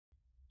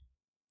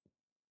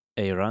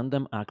A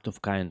random act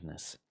of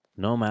kindness,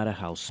 no matter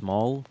how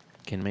small,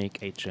 can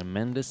make a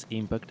tremendous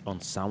impact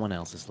on someone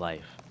else's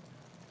life.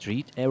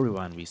 Treat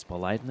everyone with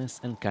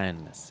politeness and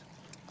kindness,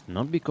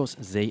 not because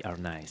they are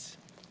nice,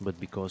 but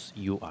because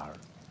you are.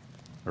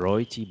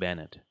 Roy T.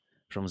 Bennett,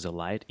 from The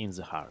Light in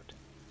the Heart.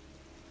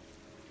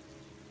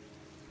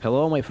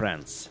 Hello, my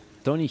friends.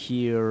 Tony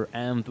here,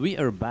 and we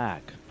are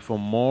back for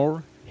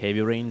more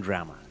Heavy Rain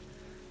drama.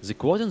 The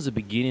quote in the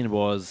beginning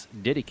was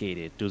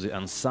dedicated to the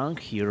unsung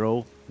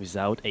hero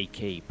without a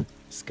cape,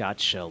 Scott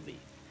Shelby.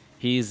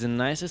 He is the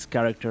nicest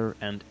character,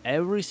 and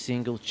every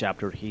single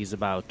chapter he is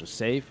about to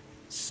save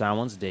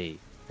someone's day,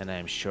 and I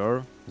am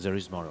sure there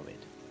is more of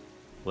it.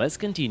 Let's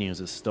continue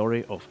the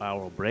story of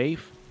our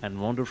brave and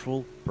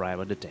wonderful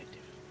private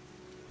detective.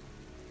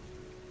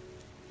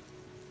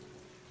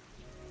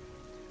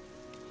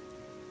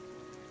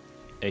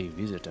 A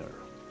visitor.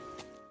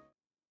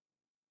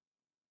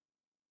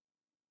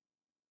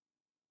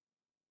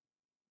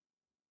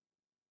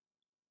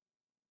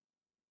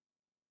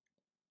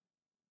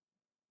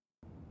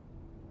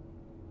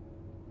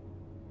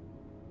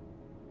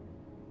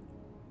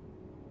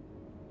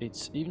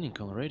 It's evening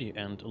already,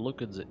 and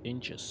look at the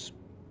inches.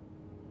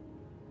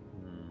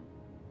 Hmm.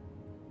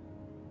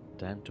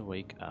 Time to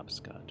wake up,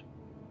 Scott.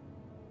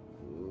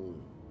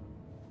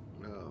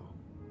 No.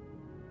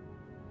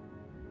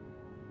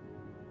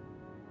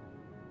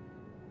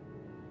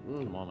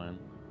 Come on, man.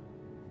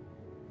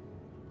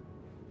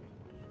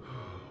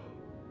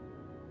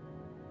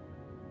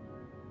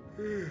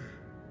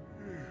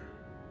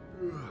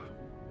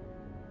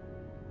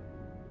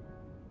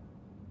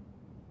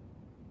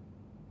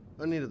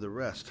 I needed the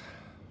rest.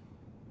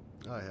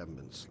 I haven't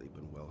been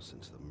sleeping well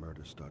since the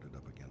murder started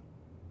up again.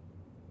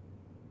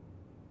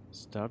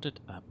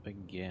 Started up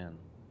again.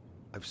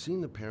 I've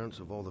seen the parents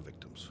of all the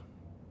victims,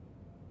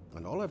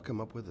 and all I've come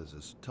up with is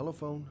this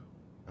telephone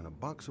and a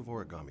box of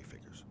origami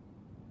figures.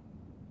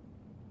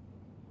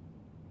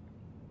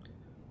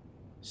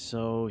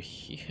 So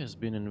he has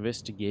been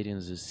investigating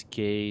this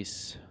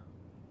case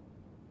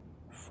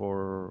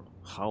for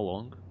how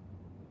long?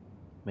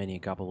 Maybe a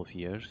couple of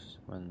years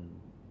when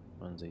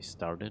they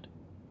started.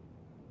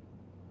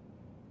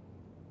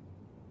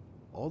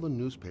 All the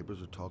newspapers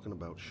are talking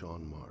about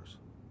Sean Mars,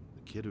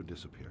 the kid who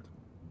disappeared.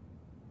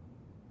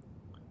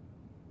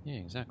 Yeah,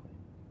 exactly.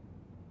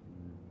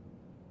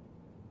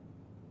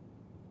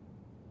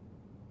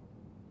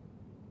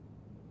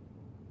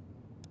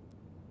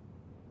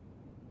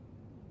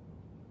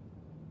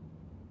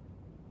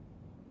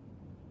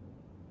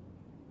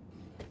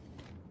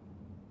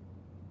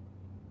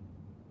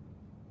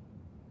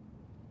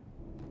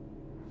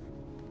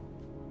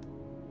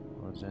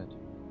 What's that?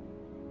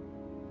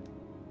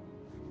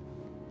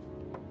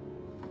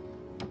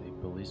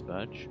 A police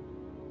badge?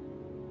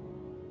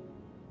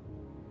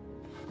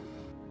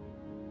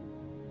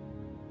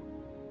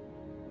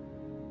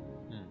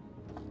 Hmm.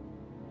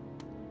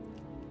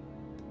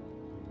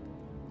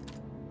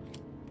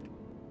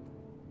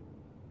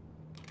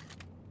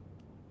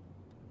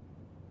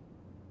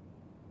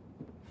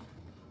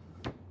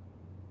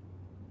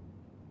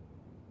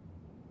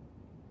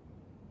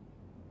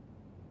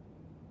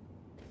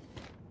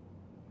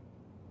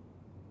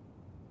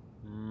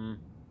 Hmm.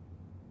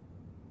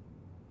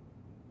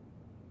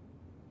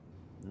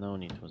 No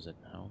need for that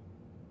now.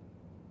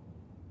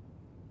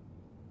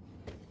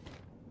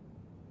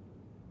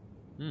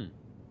 Hmm.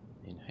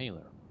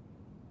 Inhaler.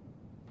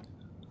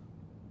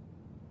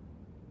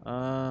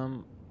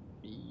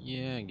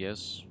 Yeah, I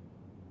guess.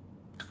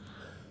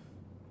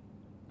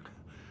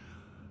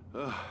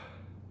 Ugh.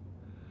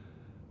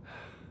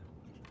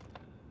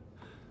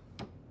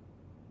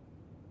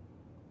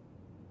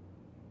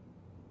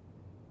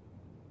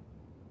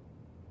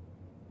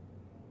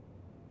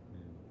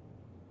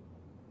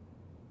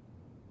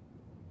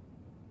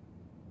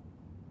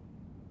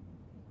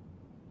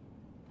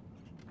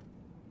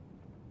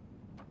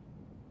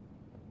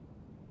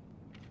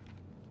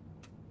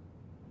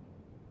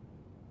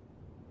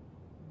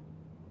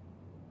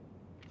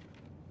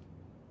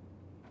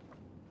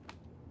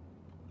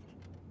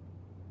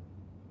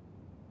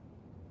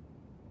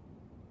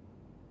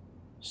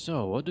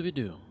 So, what do we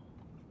do?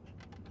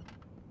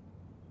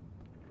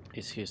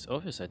 It's his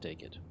office, I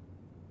take it.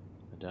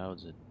 I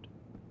doubt it.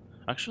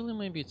 Actually,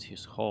 maybe it's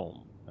his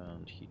home,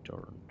 and he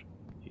turned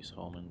his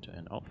home into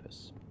an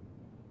office.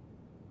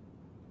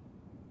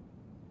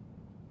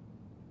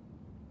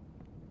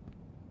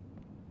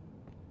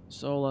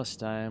 So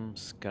last time,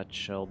 Scott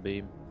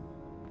Shelby,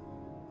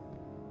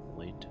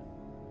 late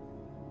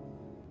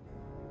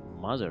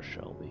Mother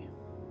Shelby.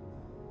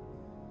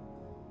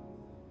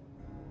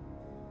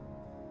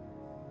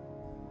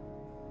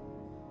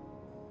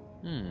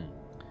 Hmm.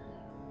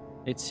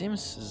 It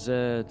seems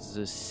that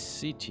the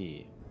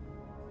city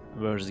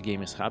where the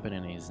game is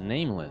happening is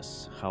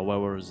nameless.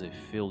 However, the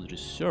field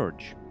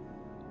research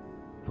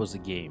for the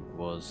game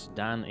was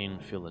done in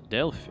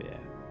Philadelphia,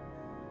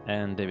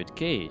 and David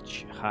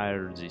Cage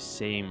hired the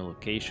same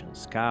location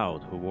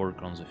scout who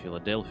worked on the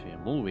Philadelphia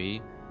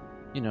movie,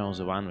 you know,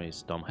 the one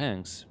with Tom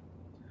Hanks,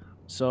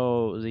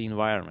 So the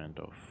environment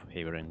of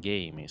Heavy Rain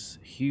game is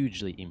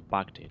hugely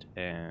impacted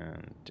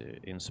and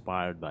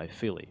inspired by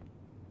Philly.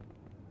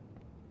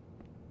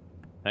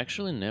 I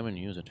actually never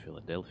knew that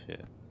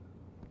Philadelphia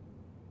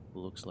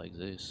looks like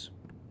this.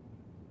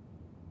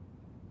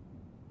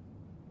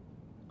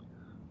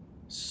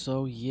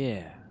 So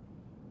yeah,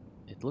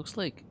 it looks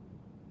like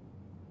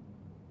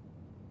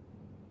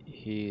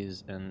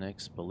he's an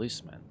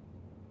ex-policeman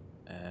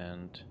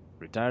and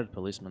retired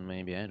policeman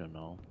maybe, I don't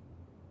know.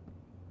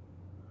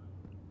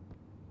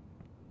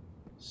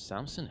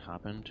 Something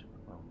happened,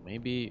 or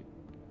maybe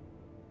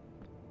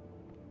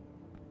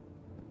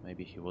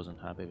he wasn't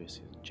happy with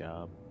his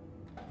job.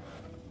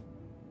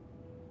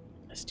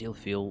 I still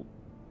feel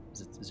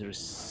that there is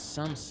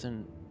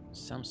something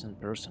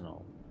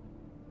personal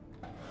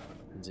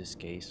in this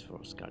case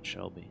for Scott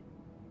Shelby.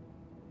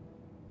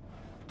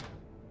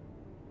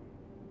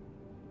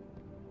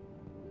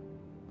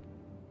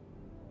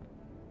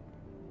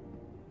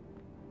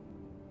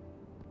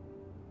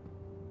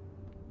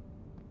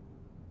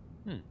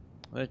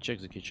 Let's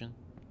check the kitchen.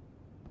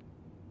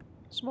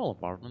 Small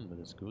apartment, but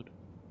it's good.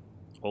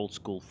 Old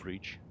school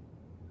fridge.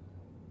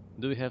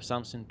 Do we have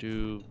something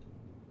to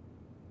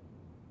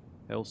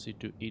healthy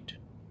to eat?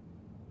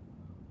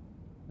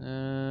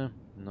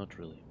 Not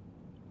really.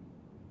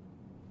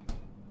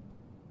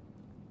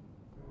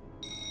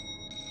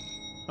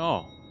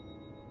 Oh,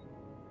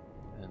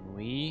 and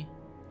we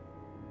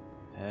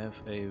have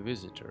a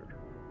visitor.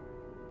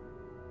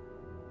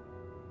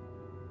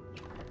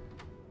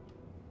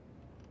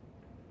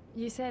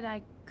 You said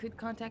I could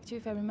contact you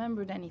if I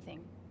remembered anything.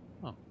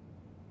 Oh,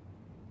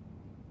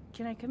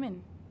 Can I come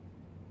in?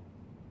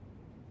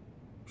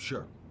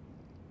 Sure.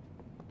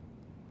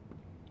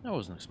 I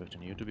wasn't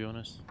expecting you, to be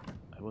honest.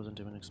 I wasn't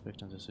even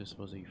expecting this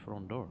was a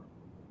front door.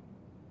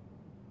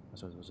 I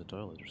thought it was a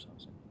toilet or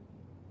something.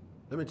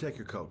 Let me take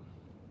your coat.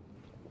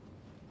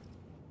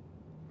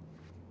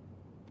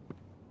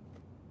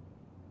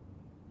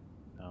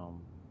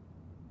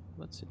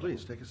 Let's sit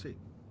Please, down. take a seat.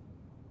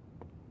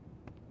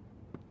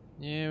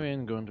 Yeah, we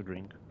ain't going to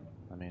drink.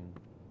 I mean,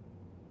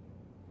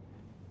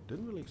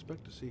 Didn't really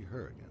expect to see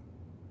her again.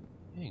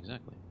 yeah,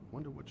 exactly.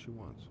 Wonder what she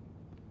wants.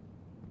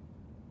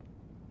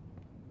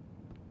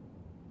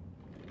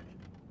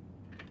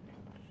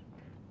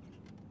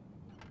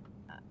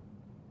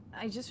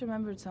 I just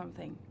remembered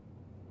something.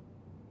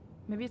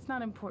 Maybe it's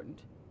not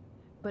important,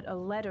 but a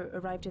letter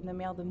arrived in the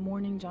mail the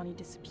morning Johnny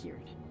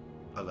disappeared.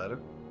 A letter?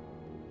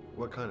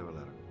 What kind of a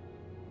letter?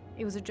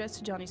 It was addressed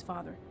to Johnny's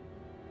father.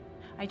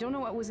 I don't know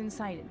what was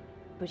inside it,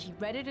 but he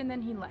read it and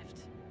then he left.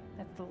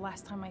 That's the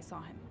last time I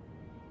saw him.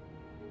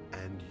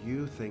 And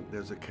you think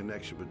there's a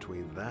connection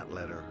between that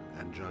letter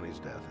and Johnny's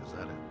death, is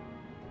that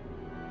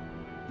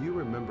it? You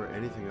remember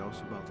anything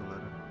else about the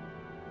letter?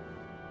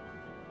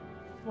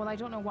 Well, I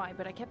don't know why,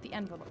 but I kept the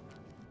envelope.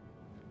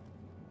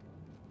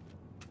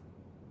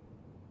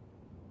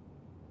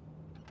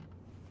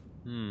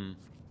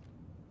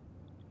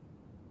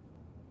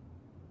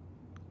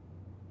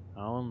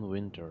 Alan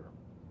Winter.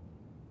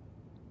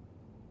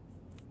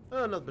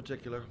 Nothing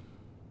particular.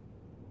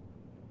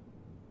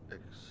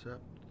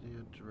 Except the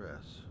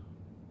address.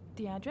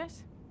 The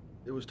address?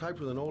 It was typed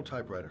with an old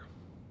typewriter.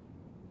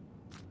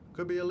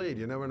 Could be a lead,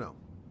 you never know.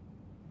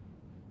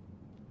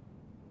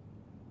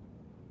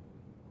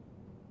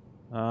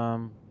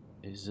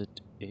 Is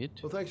it it?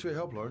 Well, thanks for your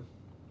help, Lauren.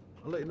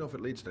 I'll let you know if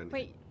it leads to anything.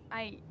 Wait,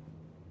 I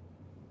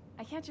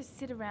can't just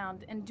sit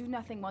around and do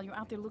nothing while you're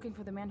out there looking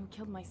for the man who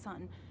killed my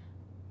son.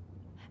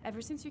 Ever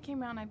since you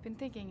came around, I've been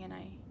thinking, and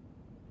I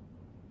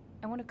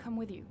want to come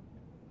with you.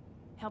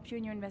 Help you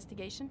in your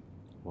investigation?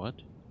 What?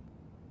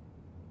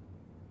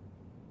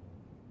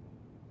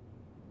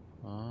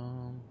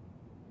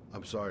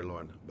 I'm sorry,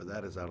 Lauren, but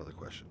that is out of the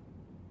question.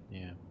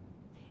 Yeah.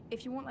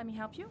 If you won't let me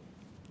help you,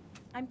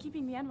 I'm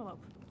keeping the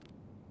envelope.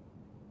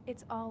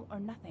 It's all or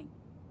nothing.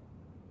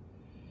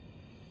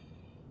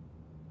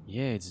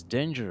 Yeah, it's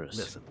dangerous.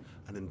 Listen,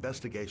 an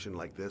investigation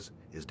like this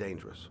is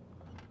dangerous,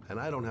 and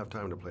I don't have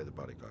time to play the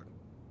bodyguard.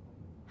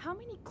 How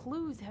many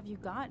clues have you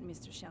got,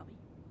 Mr. Shelby?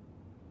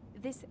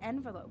 This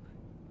envelope.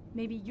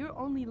 Maybe your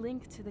only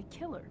link to the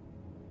killer.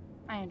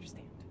 I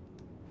understand.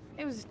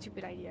 It was a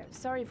stupid idea.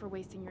 Sorry for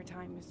wasting your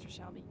time, Mr.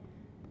 Shelby.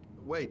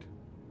 Wait.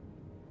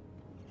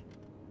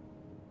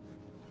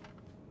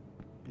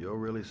 You're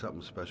really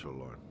something special,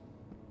 Lauren.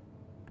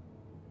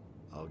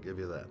 I'll give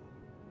you that.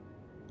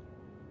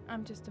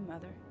 I'm just a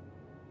mother.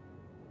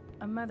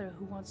 A mother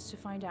who wants to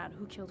find out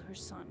who killed her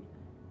son.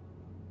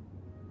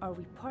 Are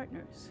we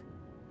partners?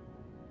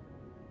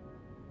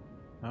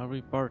 Are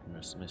we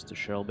partners, Mr.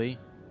 Shelby?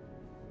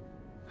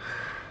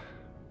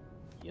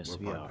 Yes, We're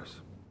we partners.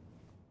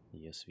 are.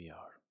 Yes, we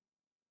are.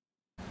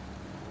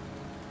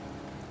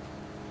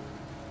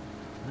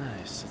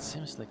 Nice. It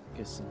seems like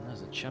it's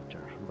another chapter,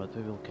 but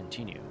we will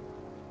continue.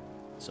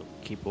 So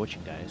keep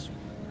watching, guys.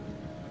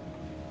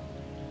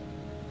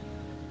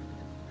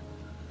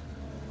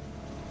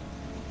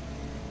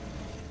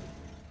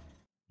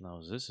 Now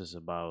this is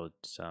about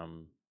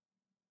some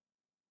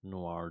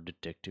noir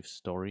detective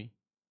story.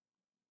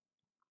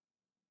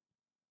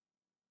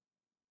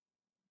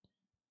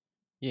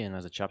 Yeah,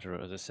 another chapter,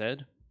 as I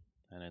said,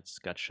 and it's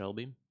Scott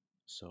Shelby.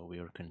 So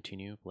we'll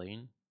continue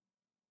playing.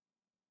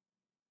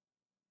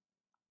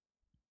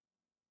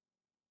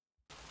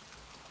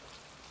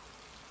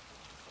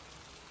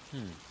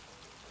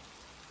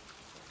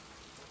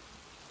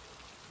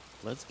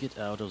 Let's get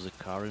out of the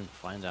car and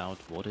find out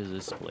what is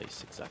this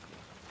place exactly.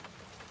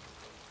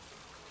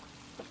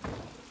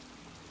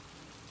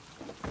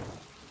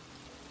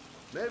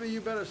 Maybe you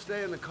better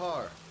stay in the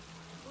car.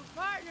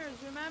 We're partners,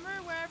 remember?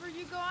 Wherever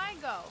you go, I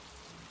go.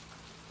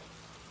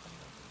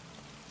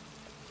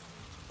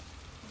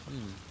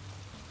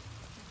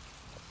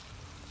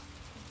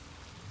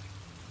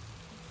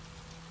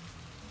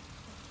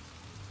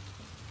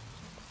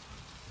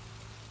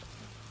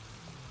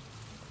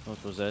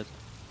 What was that?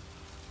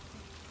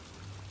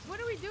 What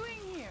are we doing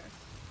here?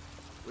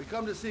 We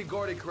come to see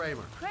Gordy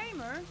Kramer.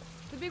 Kramer?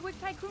 The bigwig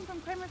tycoon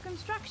from Kramer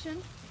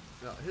Construction?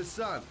 No, his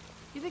son.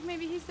 You think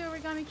maybe he's the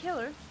origami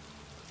killer?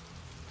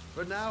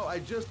 For now, I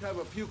just have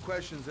a few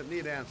questions that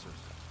need answers.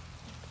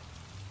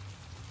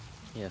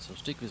 Yeah, so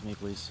stick with me,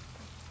 please.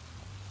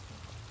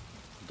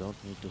 Don't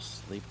need to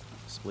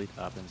split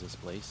up in this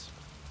place.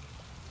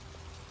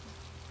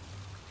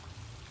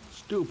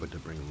 Stupid to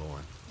bring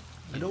Lauren.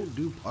 I don't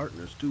do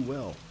partners too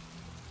well.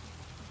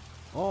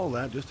 All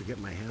that just to get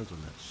my hands on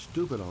that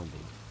stupid envelope.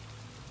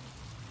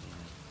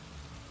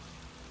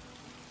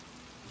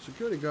 The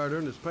security guard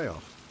earned his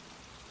payoff.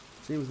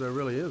 Seems there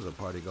really is a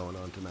party going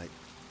on tonight.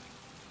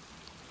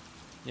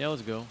 Yeah,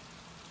 let's go.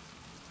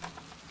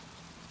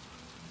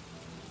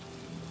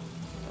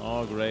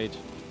 Oh, great.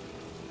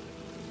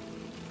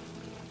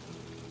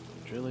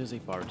 It really is a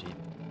party.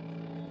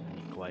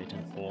 And quite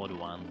an odd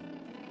one.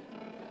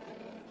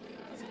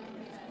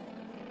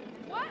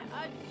 What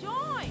a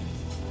joint!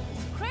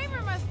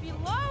 Kramer must be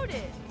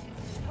loaded!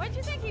 What'd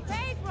you think he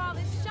paid for all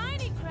this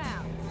shiny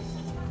crap?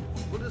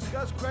 We'll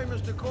discuss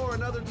Kramer's decor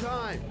another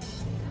time.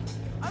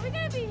 Are we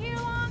gonna be here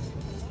long?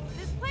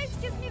 This place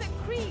gives me the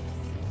creeps.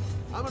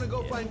 I'm gonna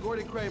go find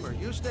Gordy Kramer.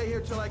 You stay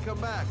here till I come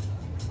back.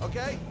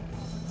 Okay?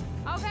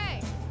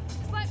 Okay.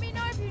 Just let me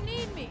know if you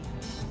need me.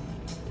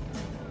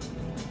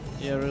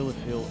 Yeah, I really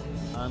feel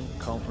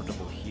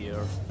uncomfortable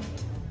here.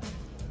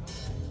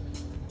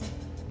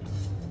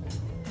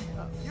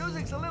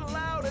 Music's a little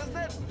loud, isn't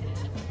it?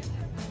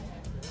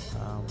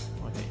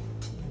 Okay.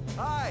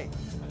 Hi,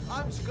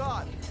 I'm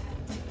Scott.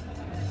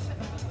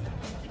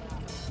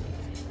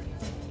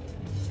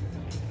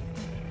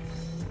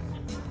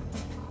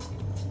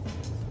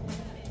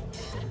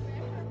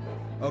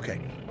 Okay,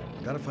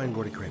 gotta find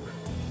Gordy Kramer.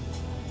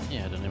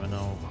 Yeah, I don't even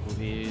know who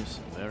he is,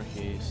 where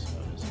he is.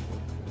 It's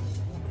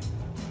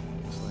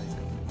like...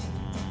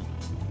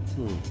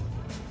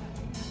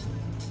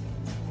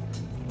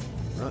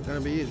 Not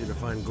gonna be easy to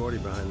find Gordy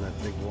behind that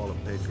big wall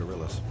of paid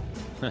gorillas.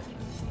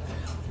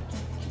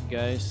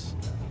 Guys,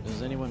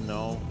 does anyone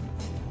know?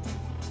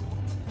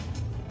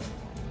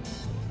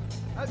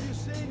 Have you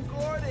seen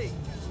Gordy?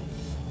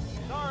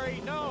 Sorry,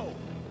 no.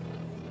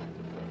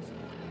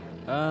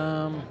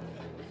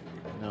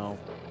 No.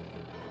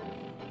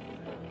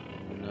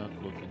 I'm not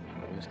looking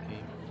for whiskey.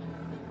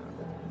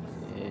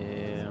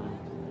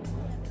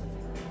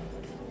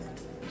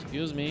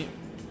 Excuse me.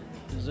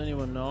 Does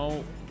anyone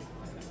know?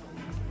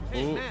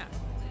 Hey, Who? Matt.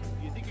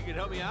 You think you could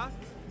help me out?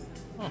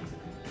 Oh,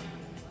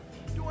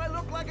 Do I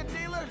look like a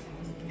dealer?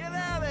 Get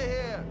out of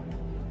here!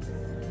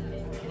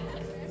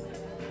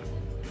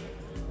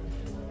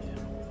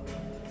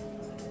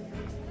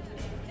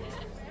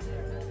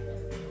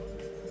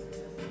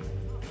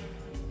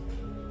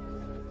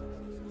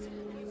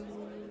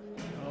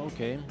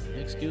 okay.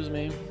 Excuse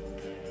me.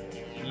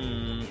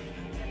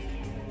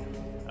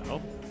 I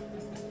hope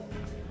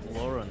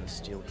Lauren is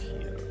still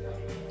here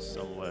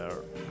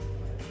somewhere.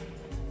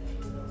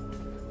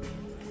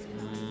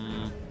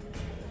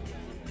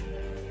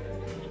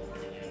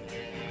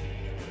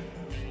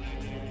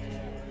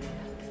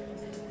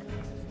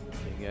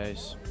 Okay,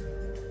 guys.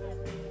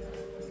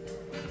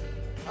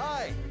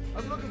 Hi,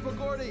 I'm looking for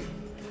Gordy.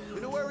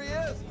 You know where he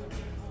is?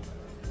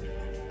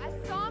 I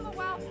saw him a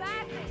while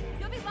back.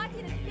 You'll be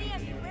lucky to see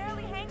him. He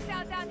rarely hangs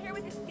out down here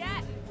with his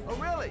guests. Oh,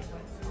 really?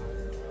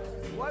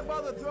 Why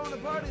bother throwing a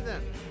party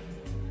then?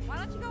 Why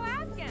don't you go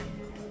ask him?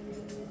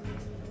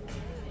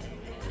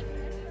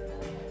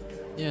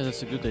 Yeah,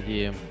 that's a good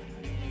idea.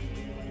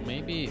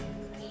 Maybe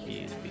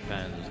he's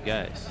behind those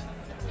guys.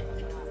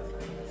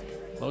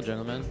 Hello,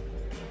 gentlemen.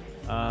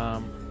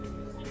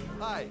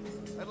 Hi,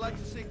 I'd like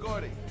to see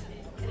Gordy.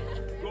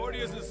 Gordy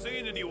hasn't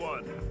seen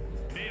anyone.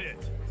 Beat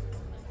it.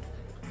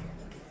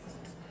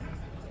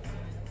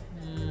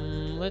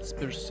 Let's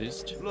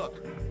persist.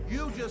 Look,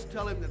 you just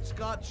tell him that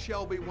Scott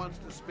Shelby wants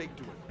to speak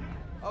to him.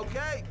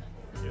 Okay?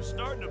 You're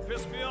starting to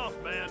piss me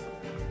off, man.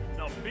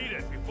 Now beat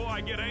it before I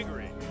get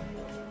angry.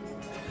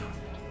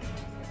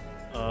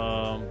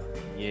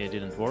 Yeah, it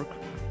didn't work.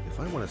 If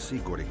I want to see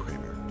Gordy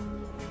Kramer,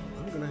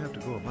 I'm gonna have to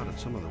go about it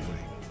some other way.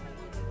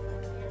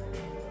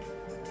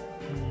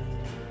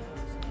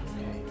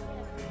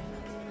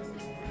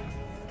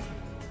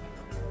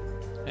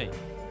 Okay. Hey.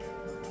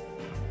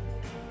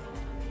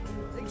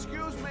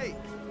 Excuse me.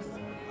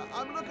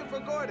 I'm looking for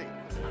Gordy.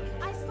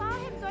 I saw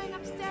him going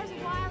upstairs a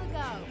while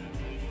ago.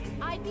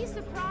 I'd be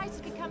surprised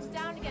if he comes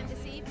down again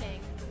this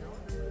evening.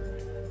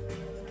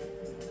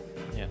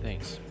 Yeah,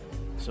 thanks.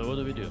 So what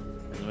do we do?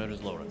 And where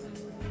is Laura?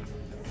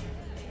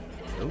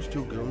 Those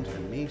two goons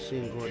and me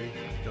seeing Gordy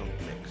don't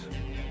mix.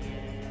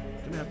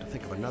 Gonna have to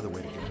think of another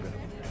way to get rid of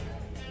him.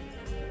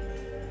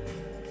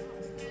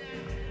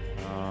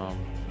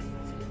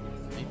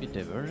 Maybe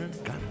diversion?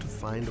 Got to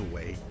find a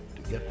way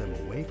to get them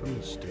away from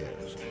the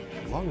stairs,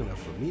 long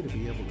enough for me to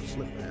be able to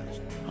slip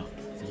past.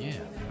 Yeah.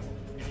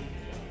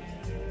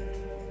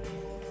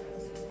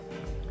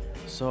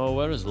 So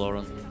where is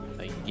Lauren?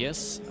 I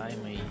guess I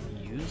may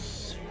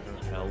use her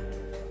help.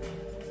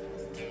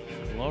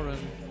 Lauren,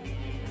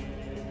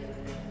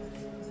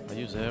 are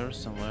you there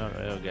somewhere?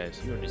 Oh guys,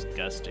 you're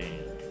disgusting.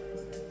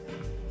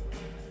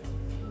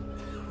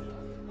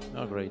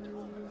 Oh great.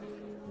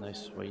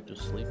 Nice way to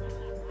sleep.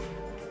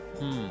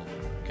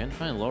 Can't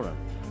find Lauren.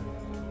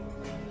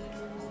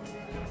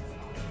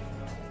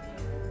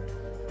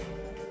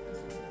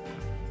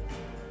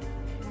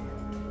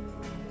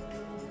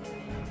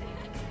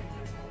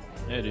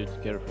 Hey dude,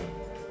 careful.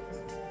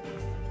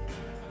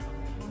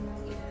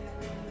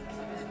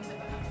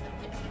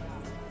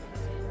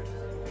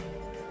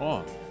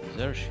 Oh,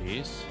 there she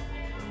is.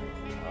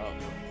 Oh,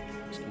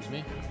 excuse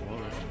me?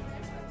 Lauren.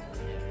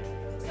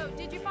 So,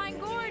 did you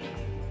find Gordy?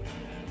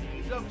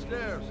 He's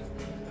upstairs.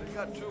 I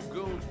got two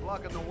goons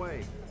blocking the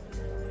way.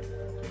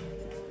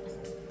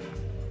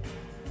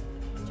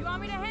 Do you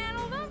want me to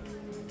handle them?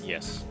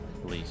 Yes,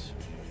 please.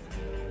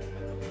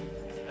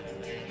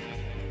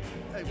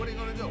 Hey, what are you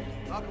gonna do?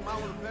 Knock him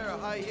out with a pair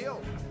of high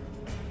heels?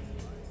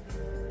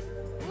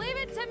 Leave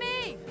it to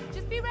me!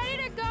 Just be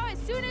ready to go as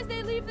soon as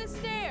they leave the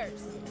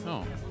stairs.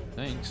 Oh,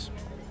 thanks.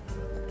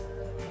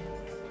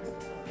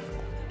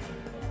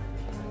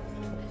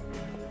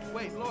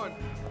 Wait, Lord.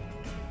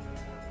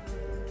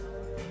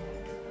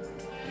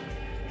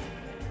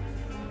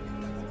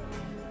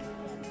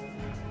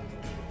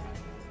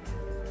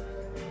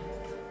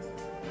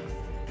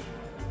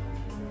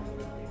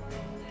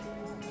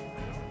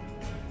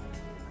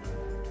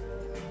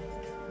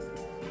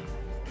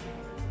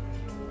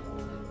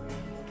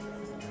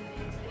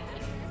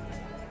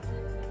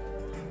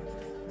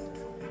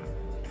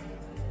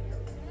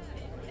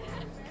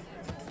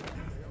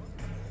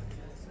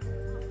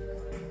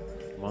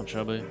 Come on,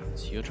 Shelby,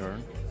 it's your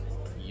turn.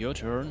 Your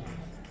turn.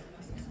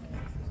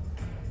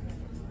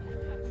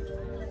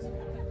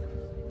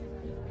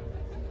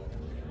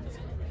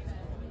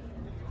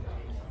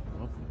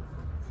 Oh.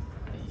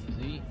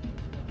 Easy.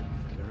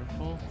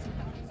 Careful.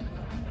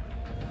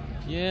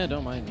 Yeah,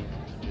 don't mind me.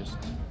 I'm just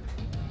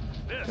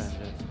Miss! trying to...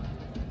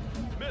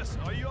 Miss,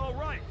 are you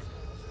alright?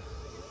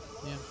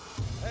 Yeah.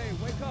 Hey,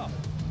 wake up!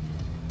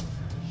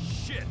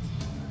 Shit!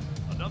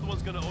 Another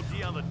one's gonna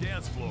OD on the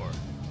dance floor.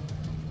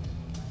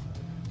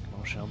 Come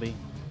on, Shelby.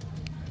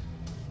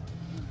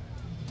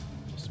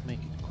 Just make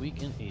it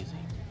quick and easy.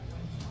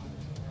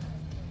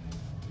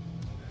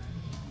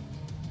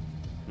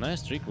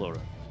 Nice trick, Laura.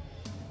 We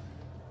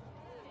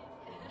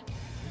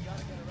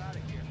gotta get her out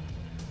of here.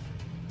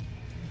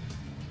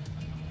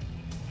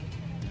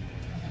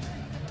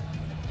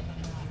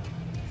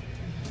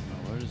 Now,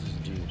 where is this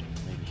dude?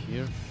 Maybe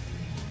here?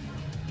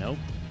 Nope.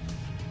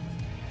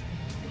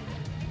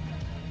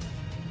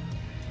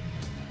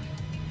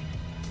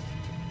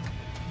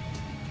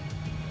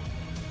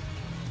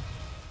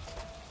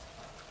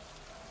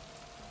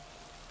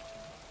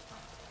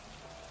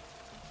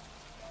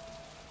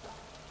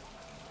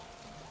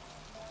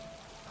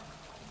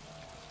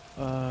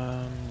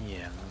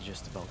 Yeah,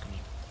 just the balcony.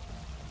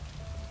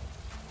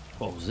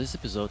 Oh, this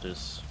episode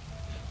is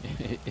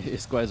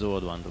is quite the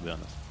odd one, to be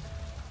honest.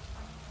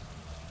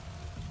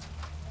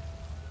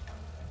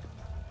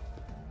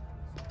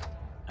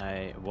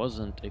 I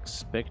wasn't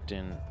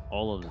expecting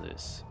all of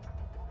this.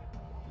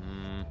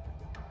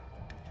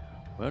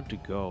 Where to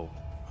go?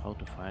 How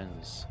to find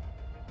this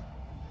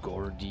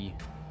Gordy?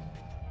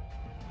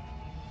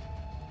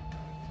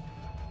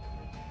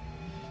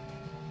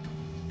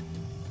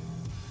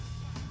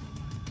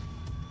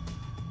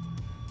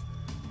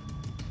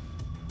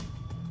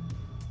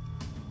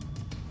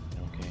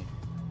 Okay.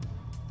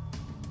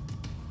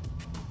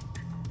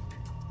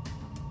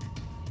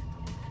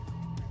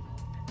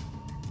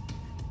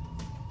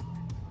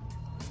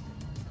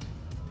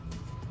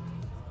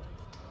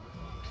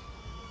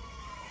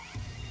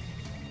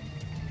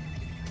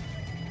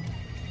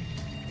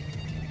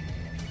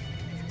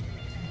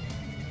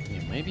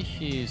 Yeah, maybe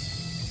he's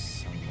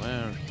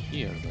somewhere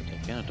here, but I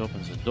cannot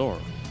open the door.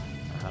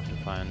 I have to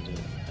find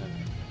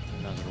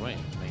another way.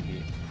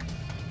 Maybe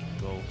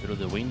go through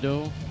the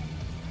window,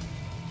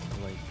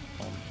 like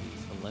on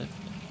the left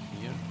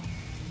here.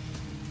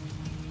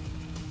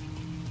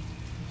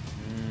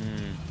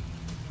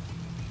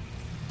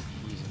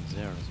 He's in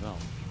there as well.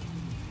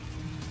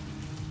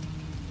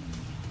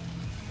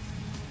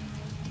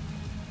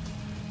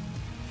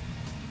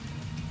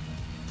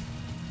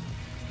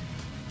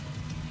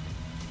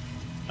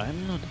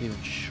 I'm not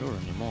even sure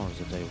anymore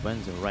that I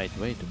went the right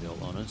way, to be all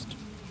honest.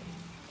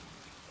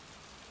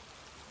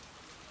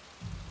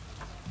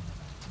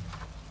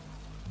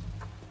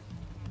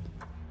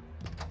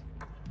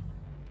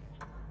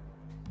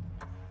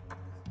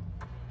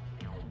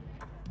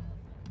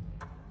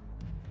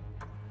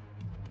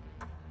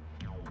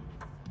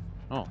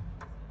 Oh.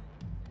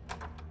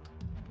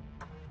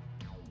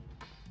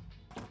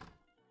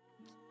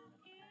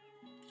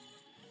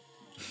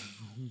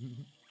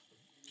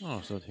 Oh, I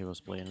thought he was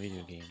playing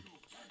video game.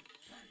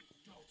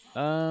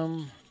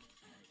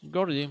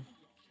 Gordy,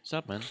 what's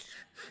up, man?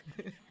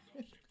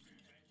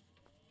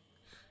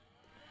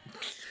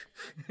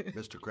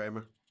 Mr.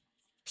 Kramer?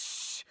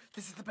 Shh!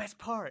 This is the best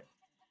part.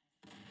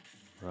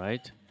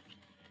 Right.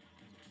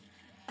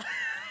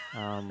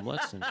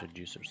 Let's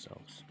introduce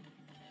ourselves.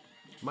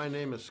 My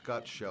name is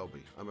Scott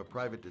Shelby. I'm a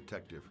private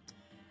detective.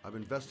 I'm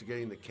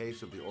investigating the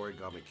case of the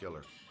origami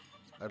killer.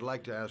 I'd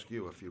like to ask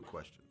you a few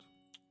questions.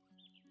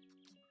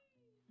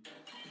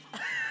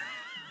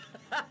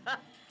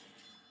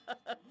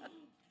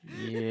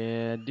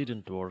 Yeah,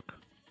 didn't work.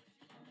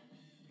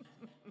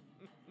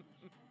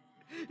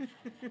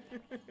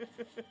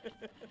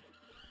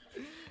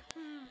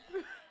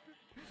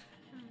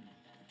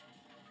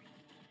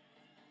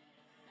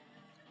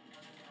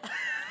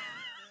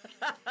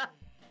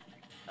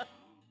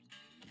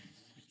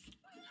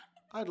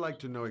 I'd like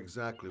to know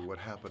exactly what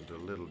happened to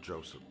little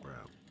Joseph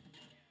Brown.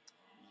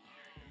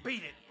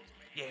 Beat it!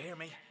 You hear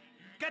me?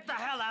 Get the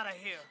hell out of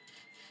here!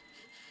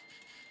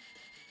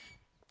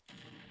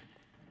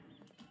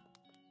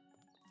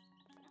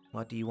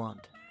 What do you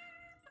want?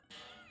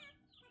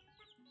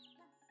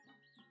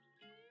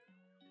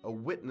 A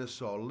witness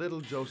saw little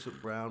Joseph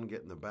Brown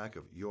get in the back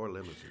of your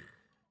limousine.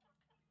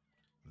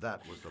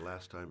 That was the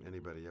last time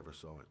anybody ever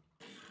saw it.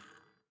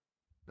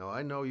 Now,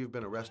 I know you've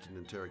been arrested and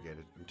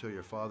interrogated until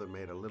your father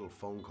made a little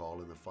phone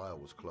call and the file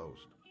was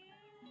closed.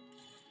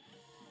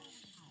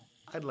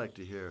 I'd like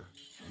to hear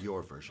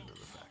your version of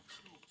the facts.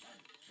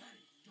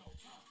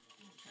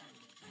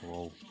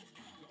 Whoa.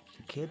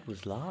 The kid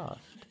was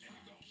lost.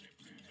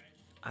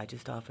 I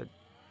just offered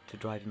to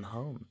drive him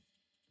home.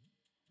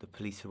 The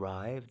police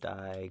arrived,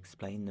 I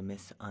explained the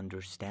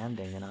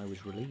misunderstanding, and I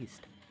was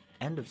released.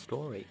 End of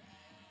story.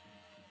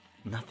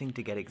 Nothing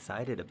to get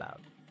excited about,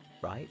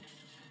 right?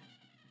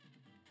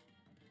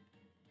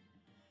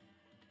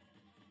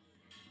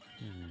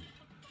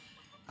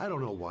 I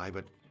don't know why,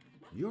 but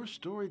your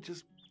story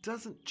just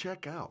doesn't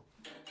check out.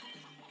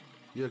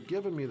 You're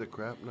giving me the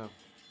crap now.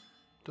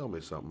 Tell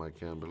me something I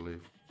can't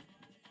believe.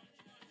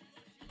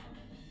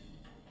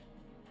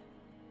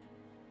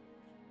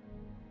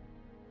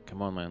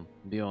 Come on, man.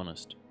 Be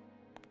honest.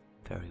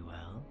 Very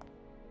well.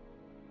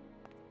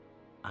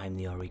 I'm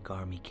the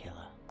origami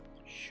killer.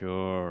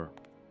 Sure.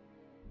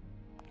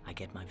 I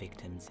get my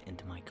victims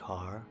into my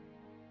car.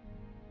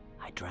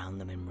 I drown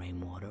them in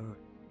rainwater.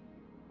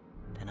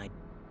 Then I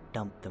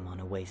dump them on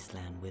a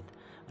wasteland with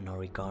an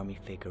origami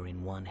figure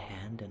in one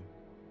hand and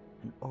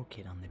an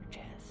orchid on their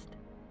chest.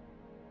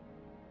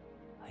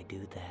 I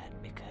do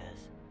that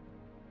because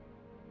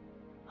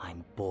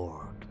I'm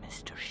bored,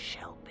 Mr.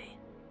 Shelby.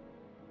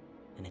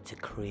 And it's a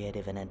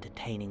creative and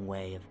entertaining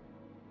way of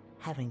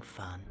having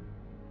fun.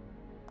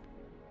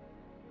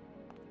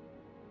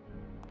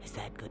 Is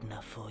that good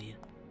enough for you?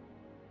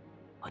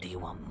 Or do you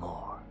want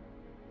more?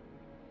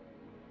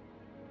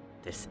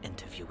 This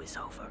interview is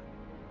over.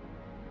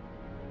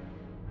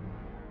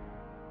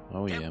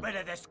 Oh yeah. Get rid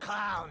of this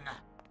clown!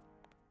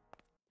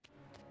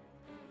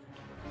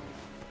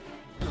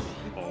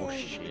 Oh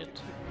shit.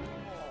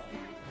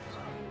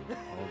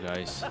 Oh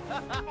guys.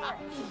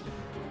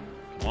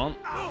 Come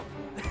on.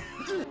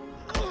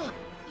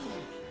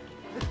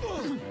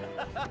 Wasn't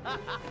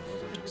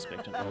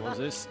expecting all of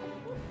this.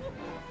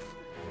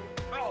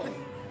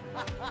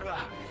 Come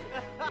on.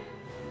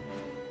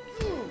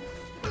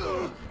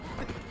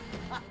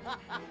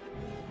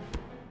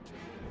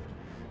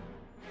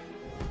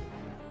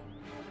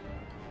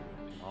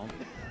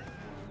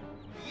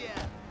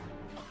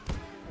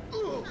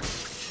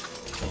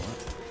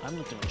 I'm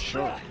not even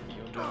sure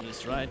you're doing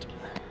this right.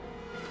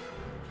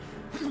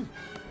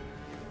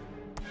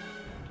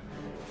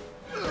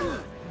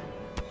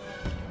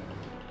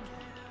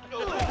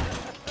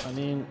 I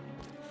mean,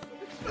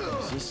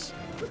 is this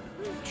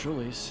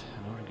truly is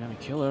an origami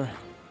killer?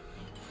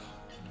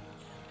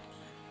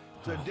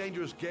 It's a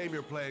dangerous game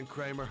you're playing,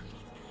 Kramer.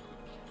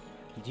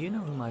 Do you know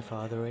who my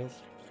father is?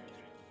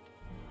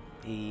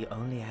 He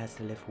only has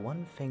to lift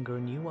one finger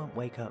and you won't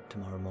wake up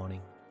tomorrow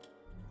morning.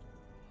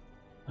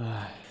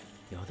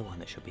 You're the one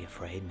that should be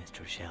afraid,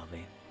 Mr.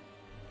 Shelby,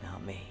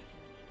 not me.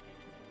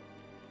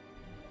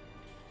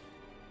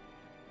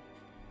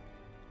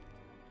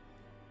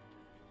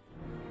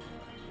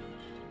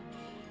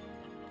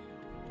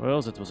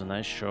 Well, that was a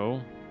nice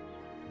show,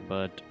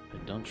 but I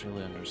don't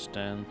really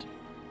understand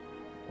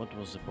what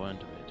was the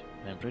point of it.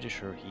 I'm pretty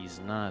sure he's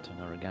not an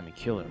origami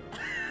killer.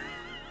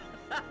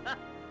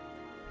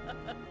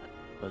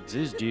 But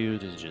this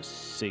dude is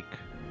just sick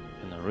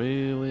in a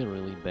really,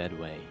 really bad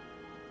way.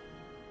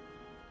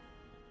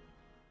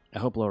 I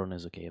hope Lauren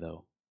is okay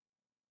though.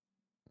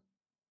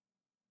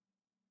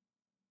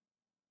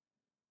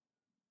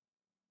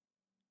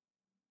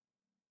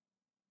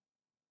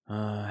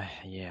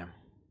 Yeah.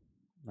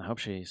 I hope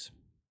she is.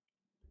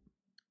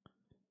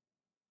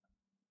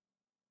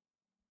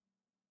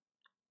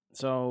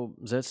 So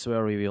that's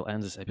where we will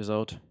end this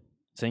episode.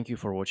 Thank you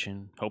for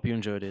watching. Hope you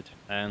enjoyed it.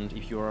 And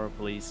if you are,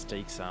 please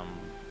take some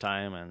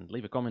time and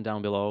leave a comment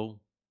down below.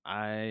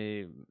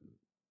 I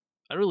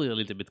really a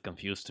little bit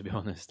confused, to be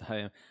honest.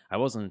 I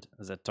wasn't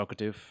that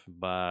talkative,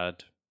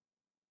 but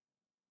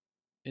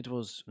it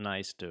was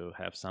nice to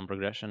have some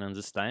progression, and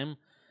this time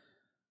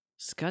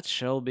Scott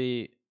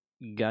Shelby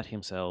got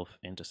himself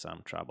into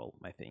some trouble,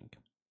 I think.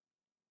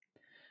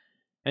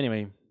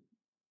 Anyway,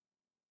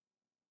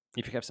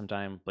 if you have some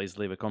time, please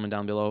leave a comment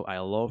down below. I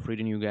love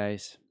reading you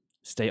guys.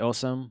 Stay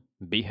awesome,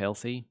 be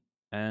healthy,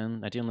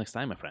 and until next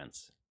time, my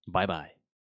friends. Bye bye.